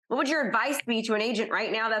What would your advice be to an agent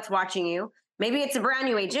right now that's watching you? Maybe it's a brand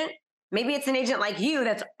new agent. Maybe it's an agent like you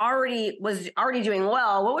that's was already doing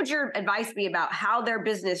well. What would your advice be about how their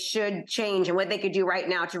business should change and what they could do right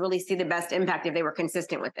now to really see the best impact if they were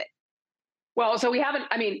consistent with it? Well, so we haven't,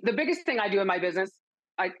 I mean, the biggest thing I do in my business,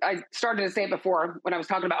 I started to say it before when I was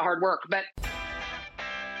talking about hard work, but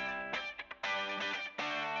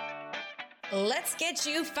let's get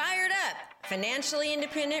you fired up. Financially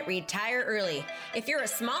independent, retire early. If you're a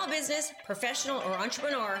small business, professional, or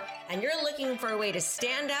entrepreneur, and you're looking for a way to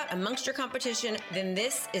stand out amongst your competition, then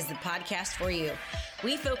this is the podcast for you.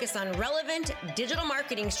 We focus on relevant digital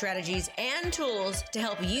marketing strategies and tools to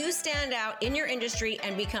help you stand out in your industry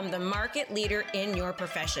and become the market leader in your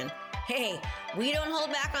profession. Hey, we don't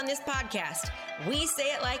hold back on this podcast. We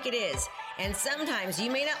say it like it is. And sometimes you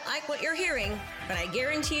may not like what you're hearing, but I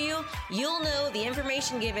guarantee you, you'll know the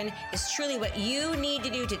information given is truly what you need to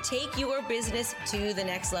do to take your business to the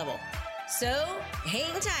next level. So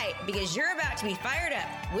hang tight because you're about to be fired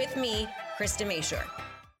up with me, Krista Mashore.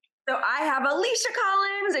 So I have Alicia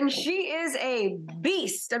Collins, and she is a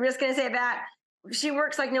beast. I'm just going to say that. She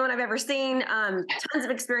works like no one I've ever seen, tons of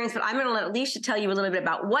experience, but I'm going to let Alicia tell you a little bit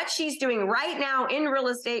about what she's doing right now in real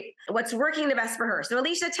estate, what's working the best for her. So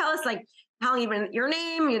Alicia, tell us like how long you've been, your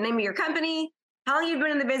name of your company, how long you've been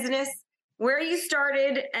in the business, where you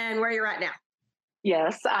started and where you're at now.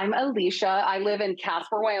 yes, I'm Alicia. I live in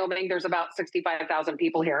Casper, Wyoming. There's about 65,000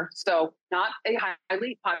 people here. So not a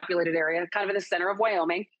highly populated area, kind of in the center of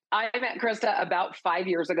Wyoming. I met Krista about 5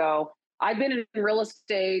 years ago. I've been in real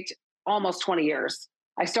estate almost 20 years.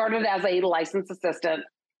 I started as a licensed assistant,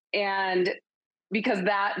 and because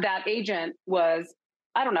that agent was,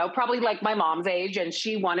 I don't know, probably like my mom's age, and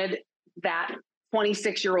she wanted that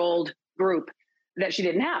 26-year-old group that she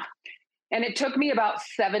didn't have. And it took me about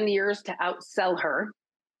 7 years to outsell her.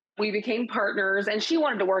 We became partners, and she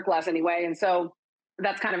wanted to work less anyway. And so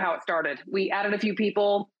that's kind of how it started. We added a few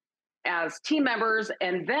people as team members,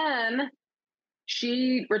 and then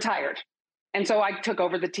she retired. And so I took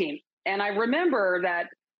over the team. And I remember that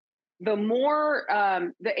the more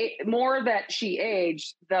that she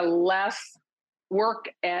aged, the less work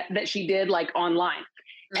that she did like online.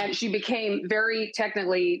 And she became very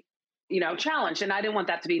technically, challenged. And I didn't want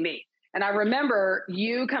that to be me. And I remember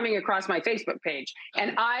you coming across my Facebook page,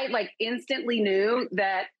 and I like instantly knew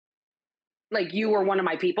that like you were one of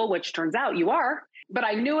my people, which turns out you are. But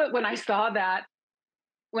I knew it when I saw that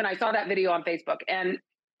video on Facebook, and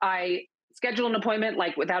I scheduled an appointment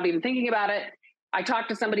like without even thinking about it. I talked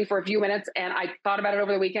to somebody for a few minutes, and I thought about it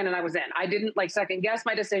over the weekend, and I was in. I didn't like second guess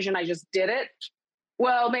my decision. I just did it.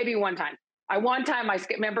 Well, maybe one time. I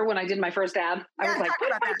remember when I did my first ad, I was like,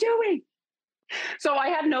 what am I doing? So I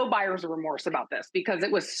had no buyer's remorse about this because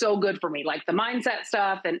it was so good for me, like the mindset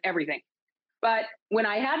stuff and everything. But when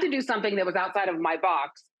I had to do something that was outside of my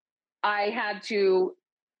box, I had to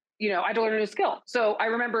I had to learn a new skill. So I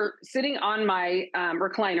remember sitting on my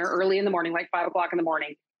recliner early in the morning, like 5 o'clock in the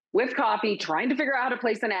morning with coffee, trying to figure out how to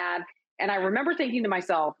place an ad. And I remember thinking to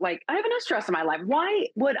myself, like, I have enough stress in my life. Why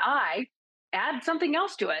would I add something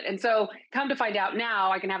else to it? And so come to find out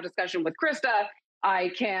now, I can have a discussion with Krista.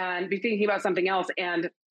 I can be thinking about something else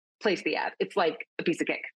and place the ad. It's like a piece of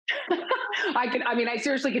cake. I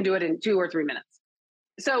seriously can do it in 2 or 3 minutes.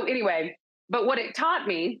 So anyway, but what it taught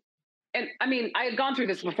me, and I had gone through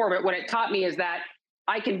this before, but what it taught me is that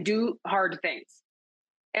I can do hard things.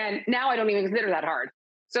 And now I don't even consider that hard.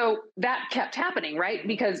 So that kept happening, right?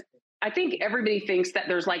 Because I think everybody thinks that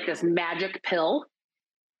there's like this magic pill.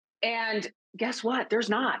 And guess what? There's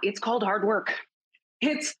not. It's called hard work.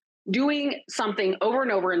 It's doing something over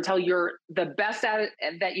and over until you're the best at it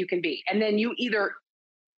that you can be. And then you either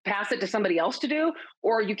pass it to somebody else to do,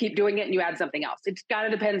 or you keep doing it and you add something else. It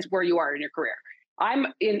kind of depends where you are in your career. I'm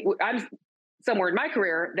somewhere in my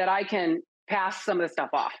career that I can pass some of the stuff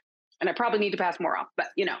off, and I probably need to pass more off, but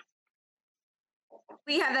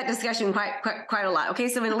We have that discussion quite a lot. Okay.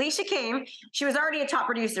 So when Alicia came, she was already a top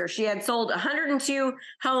producer. She had sold 102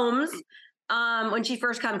 homes when she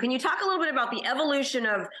first came. Can you talk a little bit about the evolution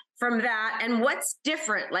from that and what's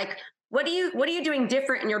different? Like, what are you doing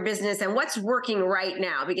different in your business and what's working right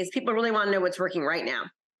now? Because people really want to know what's working right now.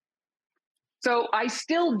 So I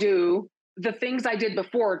still do the things I did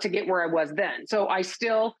before to get where I was then. So I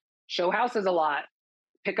still show houses a lot,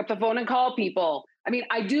 pick up the phone and call people.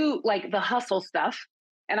 I do like the hustle stuff.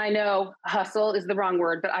 And I know hustle is the wrong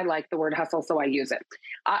word, but I like the word hustle, so I use it.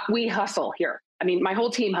 We hustle here. My whole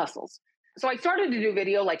team hustles. So I started to do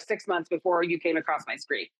video like 6 months before you came across my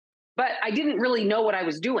screen, but I didn't really know what I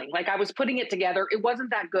was doing. Like I was putting it together. It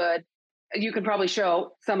wasn't that good. You could probably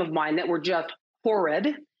show some of mine that were just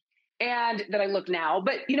horrid. and that I look now.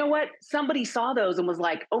 But you know what? Somebody saw those and was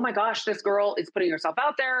like, oh my gosh, this girl is putting herself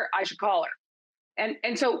out there. I should call her.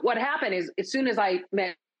 And so what happened is, as soon as I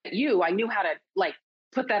met you, I knew how to like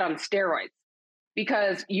put that on steroids,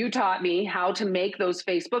 because you taught me how to make those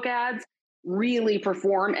Facebook ads really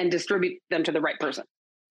perform and distribute them to the right person.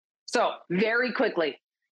 So very quickly,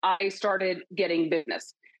 I started getting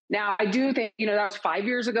business. Now, I do think, that was 5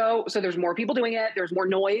 years ago. So there's more people doing it. There's more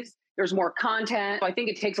noise. There's more content. So I think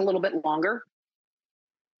it takes a little bit longer.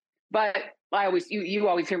 But you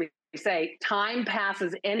always hear me say, time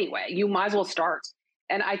passes anyway. You might as well start.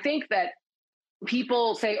 And I think that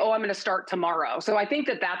people say, oh, I'm going to start tomorrow. So I think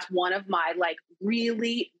that that's one of my like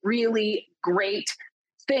really, really great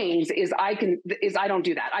things is I don't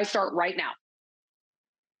do that. I start right now.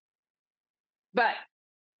 But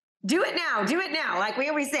do it now. Do it now. Like we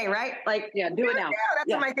always say, right? Like, yeah, do it now.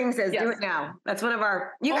 That's what my thing says. Yes. Do it now. That's one of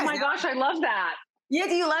our. You guys gosh, I love that. Yeah,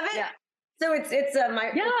 do you love it? Yeah. So it's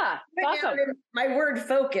my awesome. My word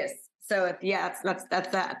focus. So that's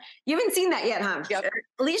that. You haven't seen that yet, huh? Yep.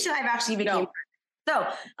 Alicia and I've actually became. No. So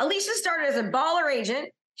Alicia started as a baller agent.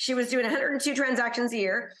 She was doing 102 transactions a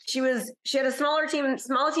year. She had a small team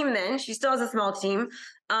then. She still has a small team.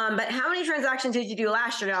 But how many transactions did you do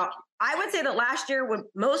last year? Now, I would say that last year, what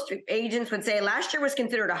most agents would say, last year was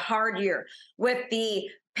considered a hard year with the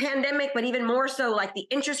pandemic, but even more so like the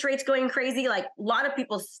interest rates going crazy. Like a lot of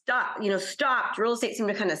people stopped. Real estate seemed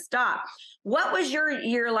to kind of stop. What was your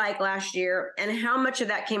year like last year, and how much of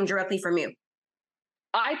that came directly from you?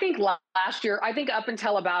 I think last year, up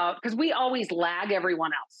until about, because we always lag everyone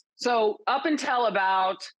else. So up until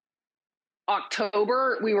about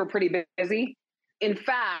October, we were pretty busy. In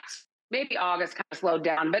fact, maybe August kind of slowed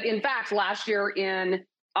down. But in fact, last year in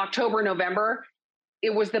October, November,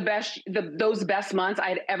 it was those best months I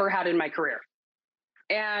had ever had in my career.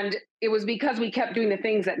 And it was because we kept doing the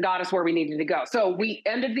things that got us where we needed to go. So we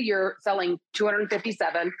ended the year selling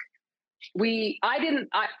 257.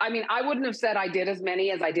 I wouldn't have said I did as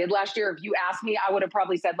many as I did last year. If you asked me, I would have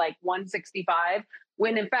probably said like 165,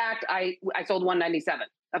 when in fact I sold 197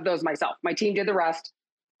 of those myself. My team did the rest.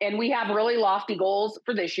 And we have really lofty goals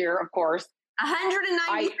for this year, of course.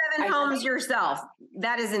 197 homes yourself.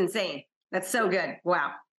 That is insane. That's so good.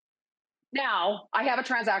 Wow. Now I have a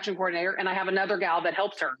transaction coordinator and I have another gal that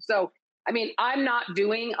helps her. So, I'm not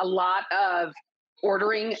doing a lot of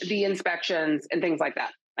ordering the inspections and things like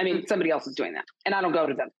that. Somebody else is doing that, and I don't go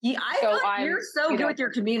to them. Yeah, you're so good with your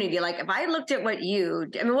community. Like, if I looked at what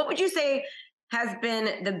would you say has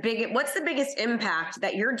been what's the biggest impact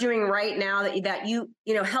that you're doing right now that you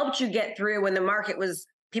helped you get through when the market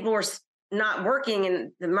people were not working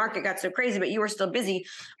and the market got so crazy, but you were still busy?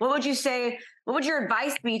 What would you say? What would your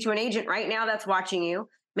advice be to an agent right now that's watching you?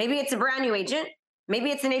 Maybe it's a brand new agent.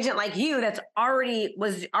 Maybe it's an agent like you that's already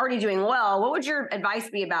doing well. What would your advice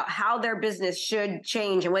be about how their business should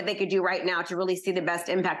change and what they could do right now to really see the best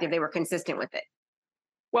impact if they were consistent with it?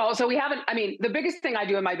 Well, so the biggest thing I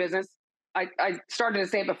do in my business, I started to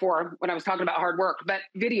say it before when I was talking about hard work, but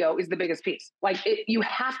video is the biggest piece. Like you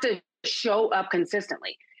have to show up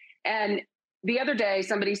consistently. And the other day,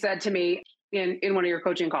 somebody said to me in one of your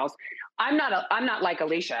coaching calls, I'm not like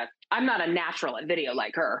Alicia. I'm not a natural at video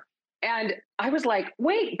like her. And I was like,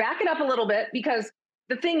 wait, back it up a little bit, because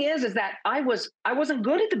the thing is that I wasn't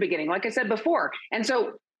good at the beginning, like I said before. And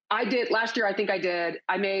so I did last year. I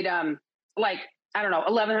made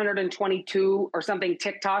 1,122 or something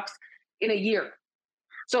TikToks in a year.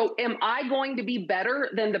 So am I going to be better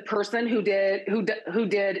than the person who did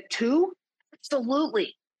two?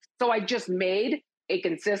 Absolutely. So I just made a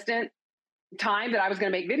consistent time that I was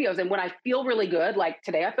going to make videos. And when I feel really good, like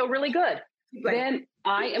today, I feel really good. Right. Then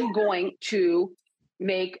I am going to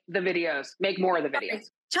make more of the videos.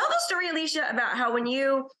 Tell the story, Alicia, about how when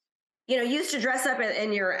you used to dress up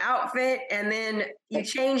in your outfit and then you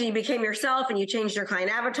changed and you became yourself and you changed your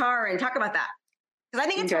client avatar, and talk about that. Because I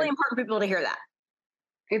think it's really important for people to hear that.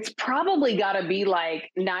 It's probably got to be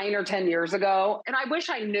like 9 or 10 years ago. And I wish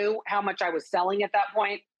I knew how much I was selling at that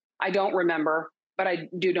point. I don't remember, but I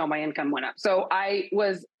do know my income went up. So I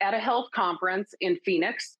was at a health conference in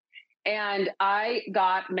Phoenix, and I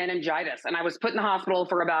got meningitis, and I was put in the hospital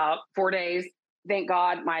for about 4 days. Thank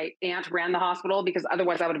God my aunt ran the hospital, because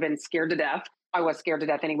otherwise I would have been scared to death. I was scared to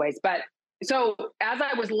death anyways. But so as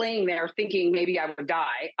I was laying there thinking maybe I would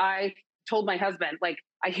die, I told my husband, like,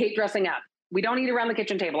 I hate dressing up. We don't eat around the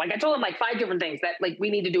kitchen table. Like I told him like 5 different things that like we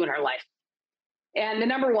need to do in our life. And the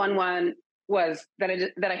number one was that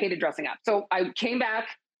I hated dressing up. So I came back,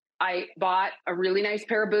 I bought a really nice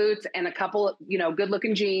pair of boots and a couple, good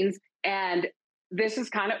looking jeans. And this is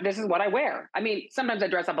what I wear. Sometimes I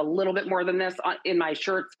dress up a little bit more than this in my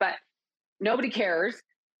shirts, but Nobody cares.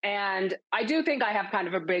 And I do think I have kind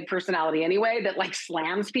of a big personality anyway that like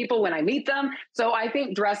slams people when I meet them. So I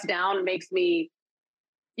think dress down makes me,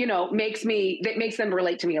 that makes them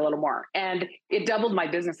relate to me a little more. And it doubled my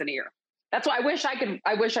business in a year. That's why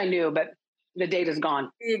I wish I knew, but the data's gone.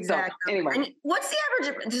 Exactly. So, anyway. And what's the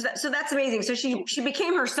average? So that's amazing. So she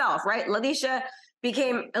became herself, right? Alicia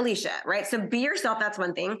became Alicia, right? So be yourself. That's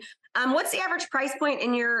one thing. What's the average price point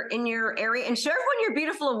in your area? And show everyone your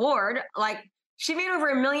beautiful award. Like she made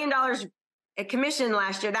over $1 million a commission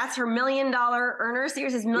last year. That's her $1 million earner.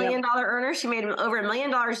 Sears' $1 million earner. She made over $1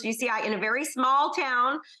 million GCI in a very small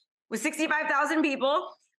town with 65,000 people,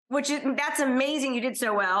 that's amazing. You did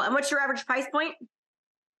so well. And what's your average price point?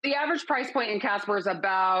 The average price point in Casper is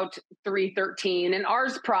about $313, and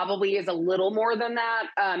ours probably is a little more than that.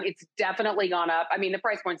 It's definitely gone up. I mean, the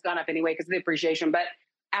price point's gone up anyway because of the appreciation, but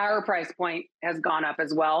our price point has gone up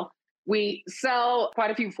as well. We sell quite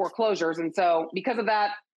a few foreclosures, and so because of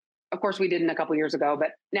that, of course, we didn't a couple years ago, but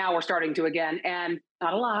now we're starting to again, and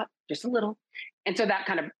not a lot, just a little. And so that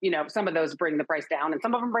kind of, some of those bring the price down, and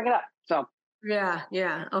some of them bring it up. So yeah,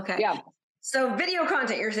 okay, yeah. So video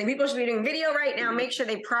content, you're saying people should be doing video right now. Make sure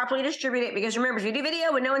they properly distribute it because remember, if you do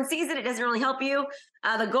video when no one sees it, it doesn't really help you.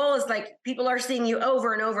 The goal is like people are seeing you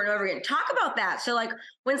over and over and over again. Talk about that. So like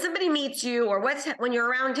when somebody meets you or when you're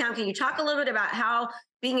around town, can you talk a little bit about how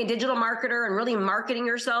being a digital marketer and really marketing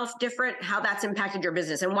yourself different, how that's impacted your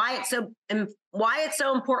business and why it's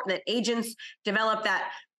so important that agents develop that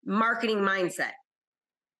marketing mindset?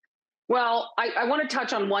 Well, I want to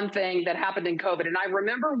touch on one thing that happened in COVID. And I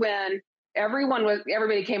remember when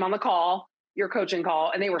everybody came on the call, your coaching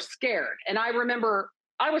call, and they were scared. And I remember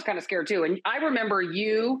I was kind of scared too. And I remember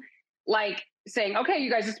you like saying, okay, you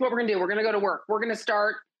guys, this is what we're going to do. We're going to go to work. We're going to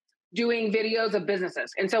start doing videos of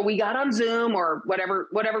businesses. And so we got on Zoom or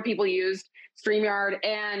whatever people used, StreamYard,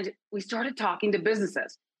 and we started talking to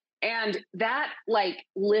businesses. And that like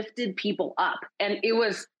lifted people up. And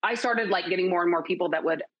I started like getting more and more people that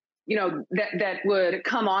would, that would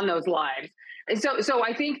come on those lives. And so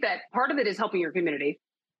I think that part of it is helping your community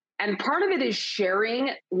and part of it is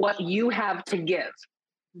sharing what you have to give.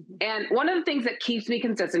 And one of the things that keeps me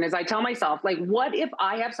consistent is I tell myself, like, what if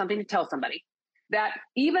I have something to tell somebody that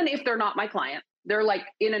even if they're not my client, they're like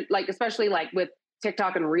especially like with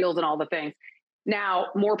TikTok and Reels and all the things. Now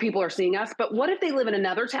more people are seeing us, but what if they live in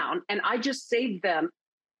another town and I just saved them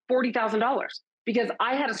 $40,000 because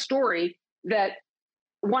I had a story that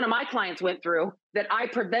one of my clients went through that I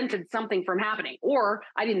prevented something from happening, or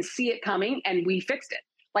I didn't see it coming and we fixed it.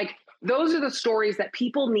 Like those are the stories that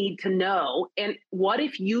people need to know. And what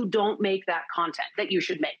if you don't make that content that you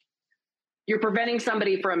should make? You're preventing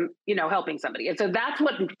somebody from, helping somebody. And so that's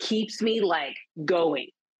what keeps me like going.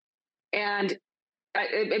 And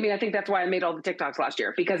I think that's why I made all the TikToks last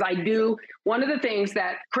year, because one of the things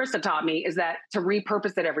that Krista taught me is that to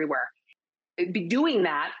repurpose it everywhere. Doing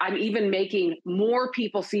that, I'm even making more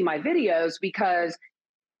people see my videos because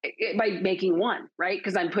by making one, right?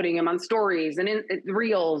 Because I'm putting them on stories and in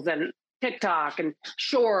Reels and TikTok and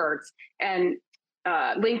Shorts and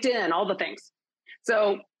LinkedIn, all the things.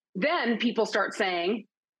 So then people start saying,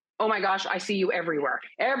 oh my gosh, I see you everywhere.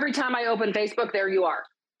 Every time I open Facebook, there you are.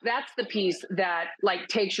 That's the piece that like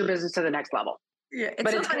takes your business to the next level. Yeah,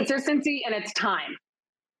 it's consistency and it's time.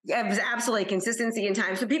 Yeah, absolutely. Consistency and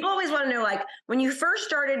time. So people always want to know, like, when you first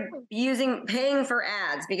started paying for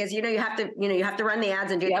ads, because, you have to run the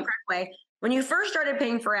ads and do it the correct way. When you first started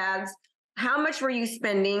paying for ads, how much were you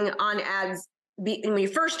spending on ads when you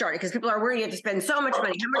first started? Because people are worried you have to spend so much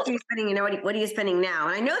money. How much are you spending? What are you spending now?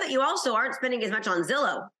 And I know that you also aren't spending as much on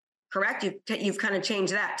Zillow, correct? You've kind of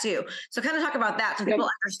changed that too. So kind of talk about that so people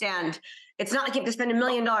understand. It's not like you have to spend $1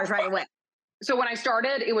 million right away. So when I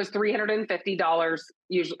started, it was $350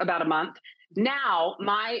 usually about a month. Now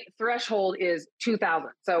my threshold is $2,000.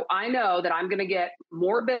 So I know that I'm going to get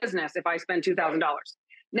more business if I spend $2,000.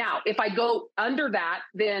 Now, if I go under that,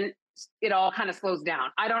 then it all kind of slows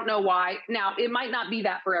down. I don't know why. Now, it might not be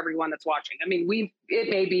that for everyone that's watching. I mean,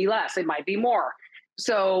 it may be less, it might be more.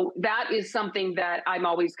 So that is something that I'm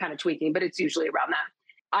always kind of tweaking, but it's usually around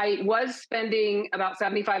that. I was spending about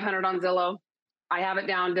 $7,500 on Zillow. I have it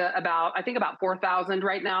down to about 4,000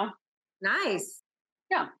 right now. Nice.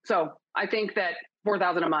 Yeah. So I think that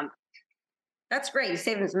 4,000 a month. That's great. You're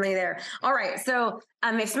saving some money there. All right. So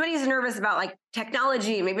if somebody's nervous about like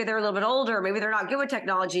technology, maybe they're a little bit older, maybe they're not good with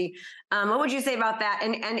technology. What would you say about that?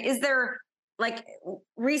 And is there like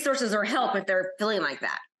resources or help if they're feeling like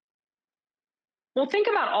that? Well, think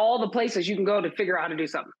about all the places you can go to figure out how to do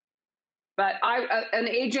something. But an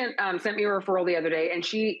agent sent me a referral the other day, and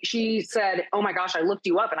she said, "Oh my gosh, I looked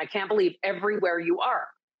you up, and I can't believe everywhere you are."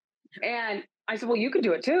 And I said, well, you could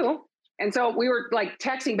do it too. And so we were like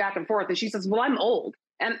texting back and forth. And she says, well, I'm old.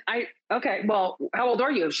 And okay, well, how old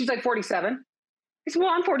are you? She's like 47. I said, well,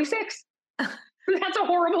 I'm 46. That's a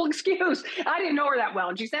horrible excuse. I didn't know her that well.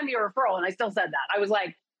 And she sent me a referral and I still said that. I was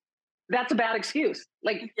like, that's a bad excuse.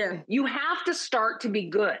 Like, you have to start to be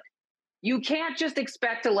good. You can't just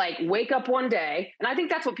expect to like wake up one day. And I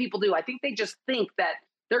think that's what people do. I think they just think that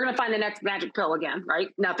they're going to find the next magic pill again, right?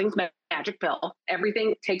 Nothing's magic pill.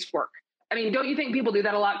 Everything takes work. I mean, don't you think people do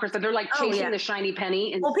that a lot, Krista? They're like chasing the shiny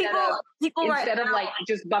penny instead of like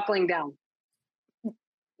just buckling down.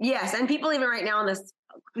 Yes. And people even right now on this,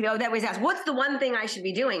 they always ask, what's the one thing I should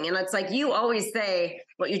be doing? And it's like, you always say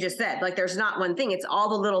what you just said, like, there's not one thing, it's all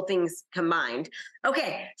the little things combined.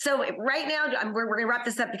 Okay. So right now we're going to wrap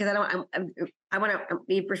this up because I want to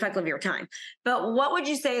be respectful of your time, but what would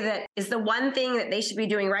you say that is the one thing that they should be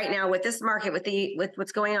doing right now with this market, with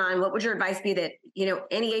what's going on? What would your advice be that,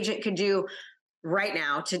 any agent could do right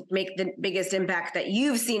now to make the biggest impact that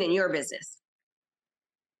you've seen in your business?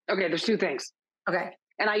 Okay. There's two things. Okay.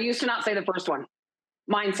 And I used to not say the first one.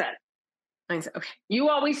 Mindset. Okay. You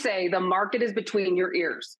always say the market is between your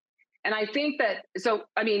ears. And I think that,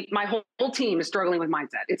 my whole team is struggling with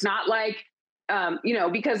mindset. It's not like,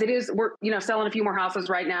 because we're selling a few more houses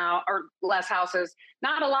right now, or less houses,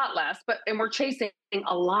 not a lot less, and we're chasing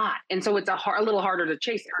a lot. And so it's a little harder to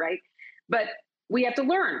chase it, right? But we have to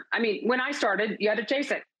learn. I mean, when I started, you had to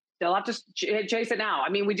chase it. Still have to chase it now. I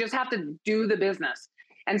mean, we just have to do the business.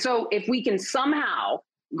 And so if we can somehow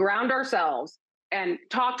ground ourselves and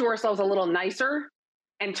talk to ourselves a little nicer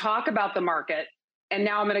and talk about the market. And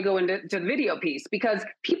now I'm going to go into the video piece because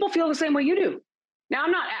people feel the same way you do. Now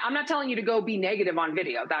I'm not telling you to go be negative on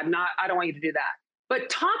video. I don't want you to do that. But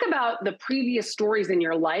talk about the previous stories in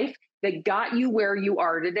your life that got you where you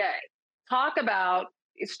are today. Talk about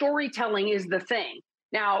storytelling is the thing.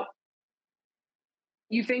 Now,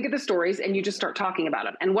 you think of the stories and you just start talking about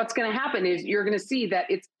them. And what's going to happen is you're going to see that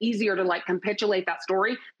it's easier to like capitulate that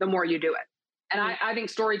story the more you do it. And I think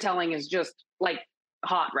storytelling is just like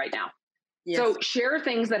hot right now. Yes. So share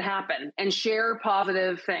things that happen and share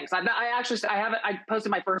positive things. I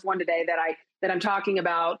posted my first one today that I'm talking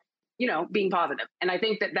about, being positive. And I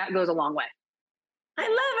think that goes a long way. I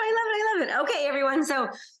love it. Okay, everyone. So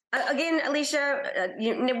again, Alicia,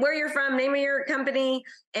 where you're from, name of your company,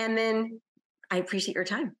 and then I appreciate your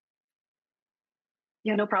time.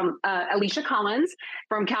 Yeah, no problem. Alicia Collins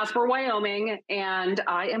from Casper, Wyoming, and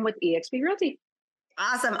I am with eXp Realty.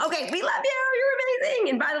 Awesome. Okay, we love you. You're amazing.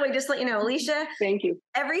 And by the way, just to let you know, Alicia, thank you.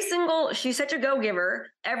 She's such a go-giver.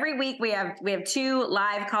 Every week we have 2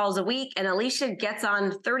 live calls a week, and Alicia gets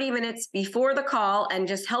on 30 minutes before the call and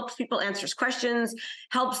just helps people, answers questions,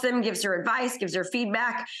 helps them, gives her advice, gives her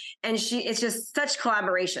feedback, and it's just such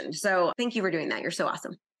collaboration. So thank you for doing that. You're so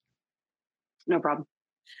awesome. No problem.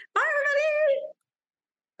 Bye, everybody.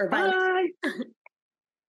 Or bye.